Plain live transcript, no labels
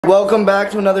Welcome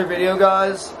back to another video,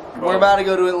 guys. We're about to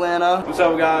go to Atlanta. What's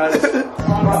up, guys?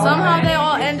 Somehow they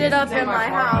all ended up in my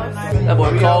house. That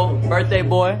boy Cole, birthday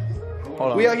boy.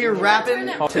 Hold on. We out here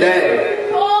rapping today.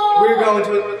 We're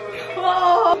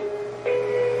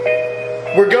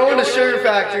going to Sugar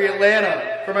Factory,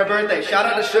 Atlanta for my birthday. Shout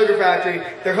out to Sugar Factory.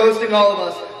 They're hosting all of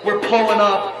us. We're pulling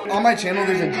up. On my channel,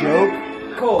 there's a joke.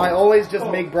 Cool. I always just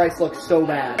make Bryce look so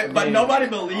bad. But nobody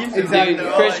believes it. Exactly.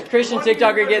 Dude, Christian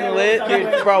TikToker getting lit.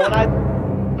 Dude, bro, when I...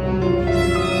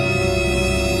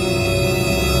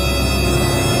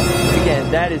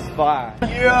 Again, that is fire.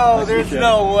 Yo, there's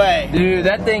no way. Dude,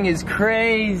 that thing is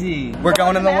crazy. We're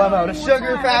going in the limo to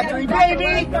Sugar Factory,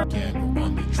 baby.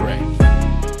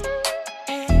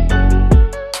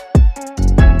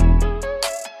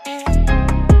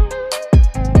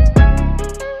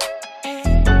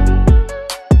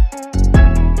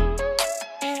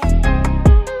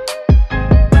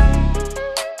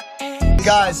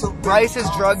 Guys, Bryce's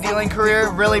drug dealing career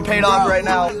really paid off right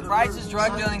now. Bryce's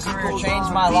drug dealing career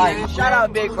changed my life. Shout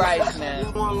out Big Bryce, man.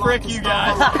 Frick you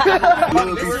guys.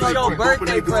 This is your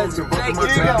birthday present. Thank you,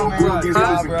 man.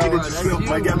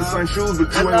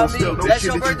 That's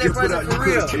your birthday present for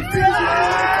real.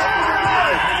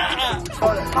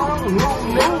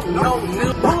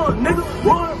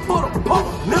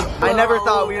 I never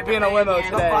thought we would be in a limo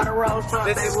today.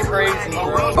 This is crazy,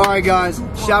 bro. Alright guys,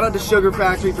 shout out to Sugar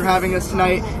Factory for having us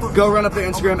tonight. Go run up their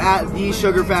Instagram at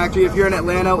 @TheSugarFactory. If you're in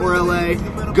Atlanta or LA,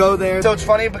 go there. So it's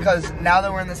funny because now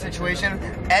that we're in this situation,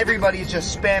 everybody's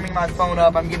just spamming my phone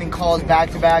up. I'm getting calls back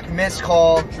to back, missed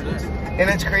call. And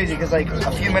it's crazy because like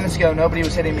a few minutes ago nobody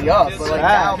was hitting me up, but like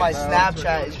now my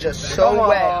Snapchat is just so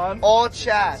wet. All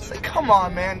chats. Like, come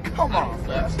on, man, come on.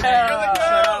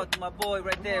 Shout out to my boy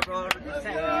right there, bro.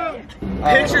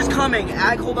 Pictures coming.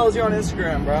 At ColeBell0 on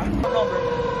Instagram, bro.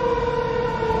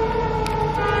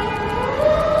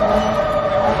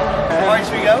 Alright,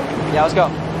 should we go? Yeah, let's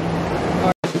go.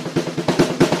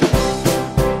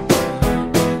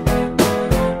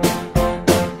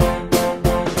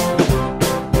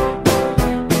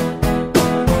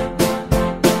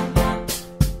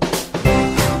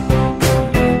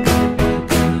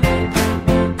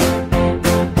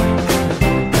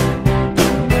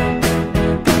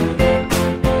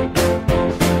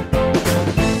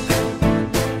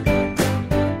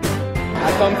 I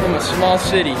come from a small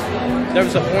city. There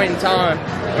was a point in time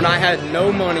when I had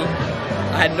no money.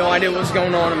 I had no idea what was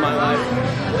going on in my life.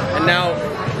 And now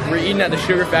we're eating at the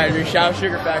Sugar Factory. Shout out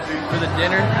Sugar Factory for the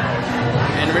dinner.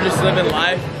 And we're just living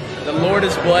life. The Lord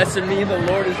is blessing me. The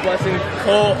Lord is blessing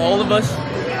Cole, all of us.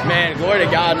 Man, glory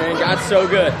to God, man. God's so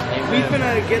good. We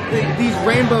finna get these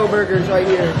rainbow burgers right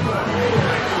here.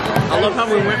 I love how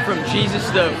we went from Jesus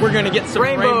to we're gonna get some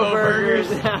rainbow burgers.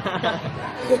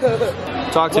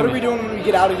 Talk to What me. are we doing when we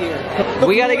get out of here?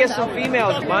 We gotta get some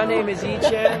females. My name is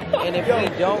Echan, and if we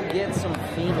don't get some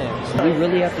females, we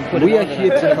really have to put. We are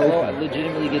here to help.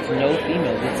 Legitimately gets no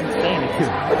females. It's insane.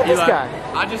 Look at this guy.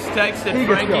 I just texted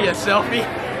Frankie a selfie.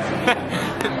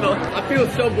 I feel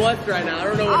so blessed right now. I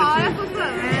don't know what to do. That's what's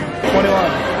up, man. 21.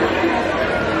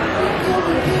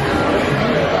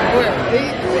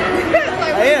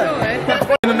 I am.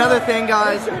 And another thing,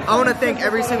 guys, I want to thank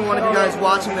every single one of you guys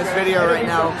watching this video right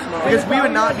now because we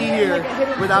would not be here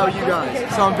without you guys.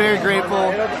 So I'm very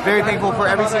grateful, very thankful for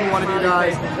every single one of you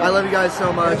guys. I love you guys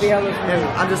so much, and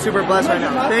I'm just super blessed right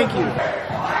now. Thank you.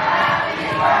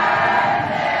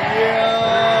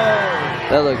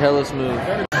 That look hella smooth.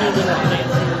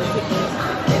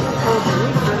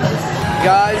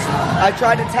 Guys, I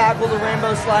tried to tackle the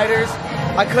rainbow sliders.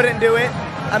 I couldn't do it.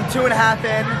 I'm 2.5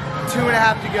 in,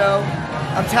 2.5 to go.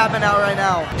 I'm tapping out right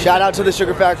now. Shout out to the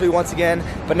Sugar Factory once again,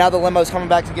 but now the limo's coming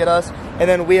back to get us, and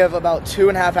then we have about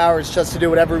 2.5 hours just to do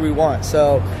whatever we want.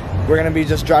 So we're gonna be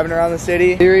just driving around the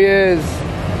city. Here he is.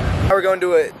 Now we're going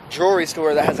to a jewelry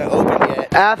store that hasn't opened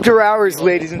yet. After hours,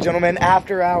 ladies and gentlemen,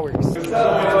 after hours.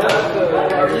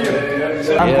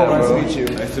 I'm cool, nice to meet you.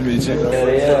 Nice to meet you.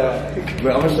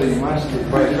 But I'm gonna show you my shit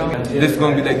right now. This is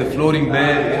gonna be like the floating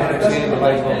bed, you know what I'm saying? The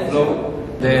light's gonna float.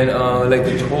 Then like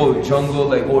the whole jungle,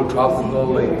 like whole tropical,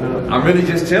 like I'm really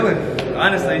just chilling.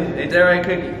 Honestly, ain't that right,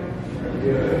 Cookie?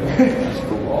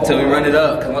 Till we run it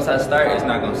up, cause once I start, it's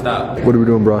not gonna stop. What are we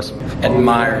doing, bros?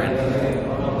 Admiring.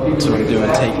 That's what I'm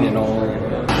doing, taking it all.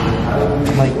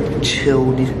 I'm like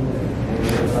chilled.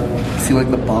 See like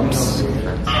the bumps?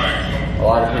 A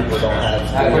lot of people don't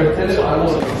have.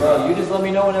 Bro, you just let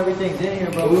me know when everything's in here,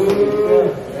 bro.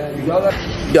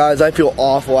 Guys, I feel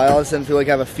awful. I all of a sudden feel like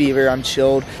I have a fever. I'm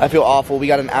chilled. I feel awful. We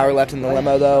got an hour left in the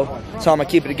limo though, so I'm gonna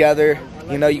keep it together.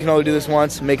 You know, you can only do this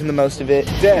once, making the most of it.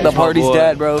 The party's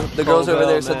dead, bro. The girls over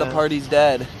there said the party's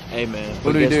dead. Hey man,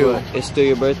 What do we do? What? It's still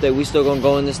your birthday. We still gonna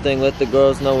go in this thing, let the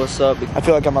girls know what's up. I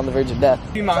feel like I'm on the verge of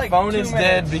death. My phone is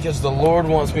dead because the Lord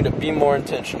wants me to be more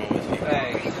intentional with you.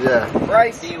 Hey, Yeah.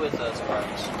 Bryce, be with us,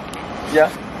 Bryce. Yeah.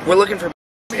 We're looking for.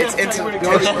 It's instant.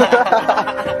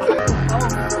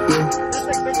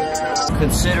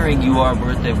 Considering you are a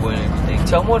birthday boy and everything,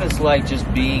 tell them what it's like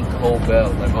just being Cole Bell,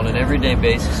 like on an everyday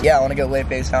basis. Yeah, I want to go lay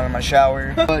face down in my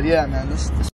shower. But yeah, man, this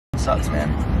sucks, man.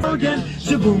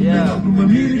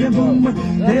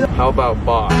 How about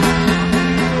Bob?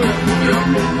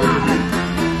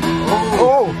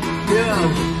 Oh,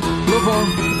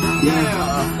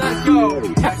 Let's go.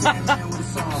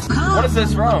 What is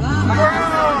this from?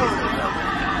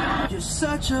 You're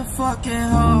such a fucking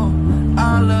hoe.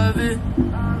 I love it.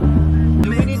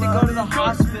 We need to go to the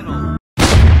hospital.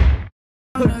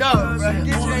 no, bro. Get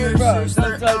your name, bro.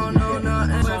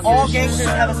 All gangsters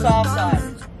have a soft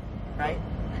side, right?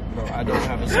 Bro, I don't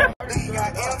have a song.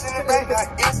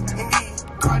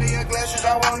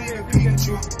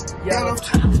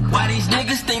 Why these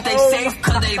niggas think they safe?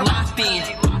 Cause they locked in.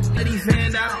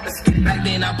 Back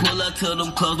then I pull up to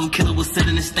them clubs, them killer was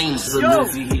sitting in stains. You're on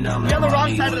the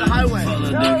wrong side of the highway.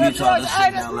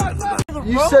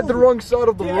 You said the wrong side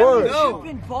of the road. No,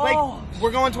 like,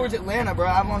 we're going towards Atlanta, bro.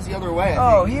 Avalon's the other way.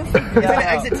 Oh, you We're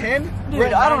at exit 10? We're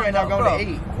at 9 right now, going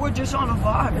to 8. We're just on a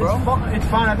vibe, bro. It's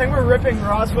fine. I think we're ripping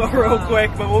Roswell real quick,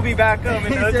 but we'll be back home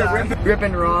in no time.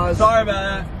 Ripping Roz. Sorry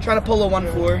about that. Trying to pull a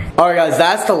 1-4. Alright guys,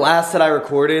 that's the last that I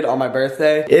recorded on my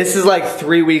birthday. This is like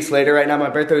 3 weeks later right now. My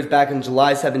birthday was back on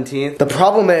July 17th. The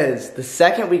problem is, the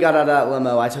second we got out of that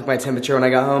limo, I took my temperature when I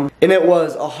got home, and it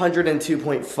was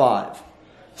 102.5.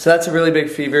 So that's a really big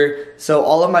fever. So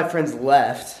all of my friends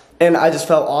left, and I just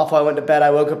felt awful. I went to bed.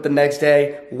 I woke up the next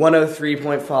day,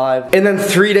 103.5. And then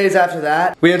 3 days after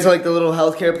that, we went to like the little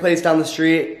healthcare place down the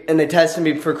street, and they tested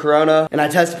me for corona, and I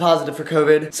tested positive for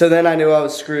COVID. So then I knew I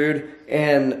was screwed,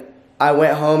 and I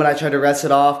went home and I tried to rest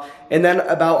it off. And then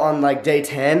about on like day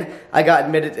 10, I got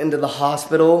admitted into the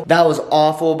hospital. That was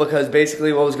awful because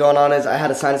basically what was going on is I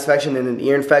had a sinus infection and an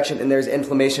ear infection, and there's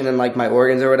inflammation in like my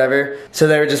organs or whatever. So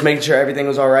they were just making sure everything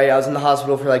was all right. I was in the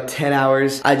hospital for like 10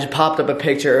 hours. I just popped up a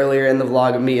picture earlier in the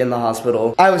vlog of me in the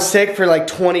hospital. I was sick for like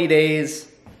 20 days.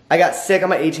 I got sick on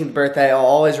my 18th birthday. I'll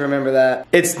always remember that.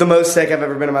 It's the most sick I've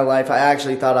ever been in my life. I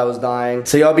actually thought I was dying.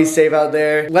 So y'all be safe out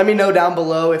there. Let me know down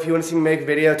below if you want to see me make a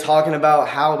video talking about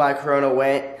how my corona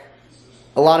went.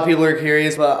 A lot of people are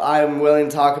curious, but I'm willing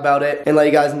to talk about it and let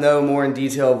you guys know more in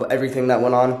detail of everything that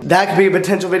went on. That could be a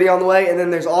potential video on the way, and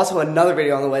then there's also another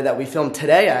video on the way that we filmed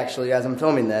today, actually, as I'm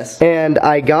filming this. And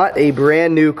I got a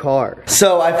brand new car.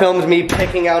 So I filmed me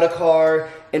picking out a car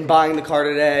and buying the car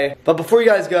today. But before you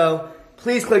guys go,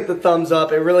 please click the thumbs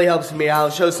up. It really helps me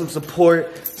out. Show some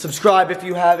support. Subscribe if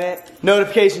you haven't.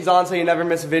 Notifications on so you never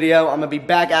miss a video. I'm gonna be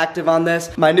back active on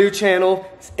this. My new channel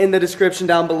is in the description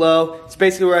down below. It's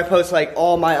basically where I post like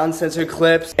all my uncensored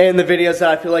clips and the videos that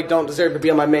I feel like don't deserve to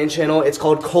be on my main channel. It's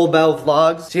called Cole Bell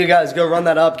Vlogs. So you guys go run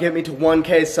that up. Get me to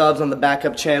 1K subs on the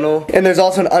backup channel. And there's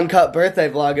also an uncut birthday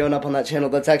vlog going up on that channel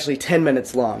that's actually 10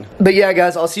 minutes long. But yeah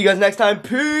guys, I'll see you guys next time.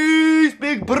 Peace,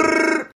 big brrr.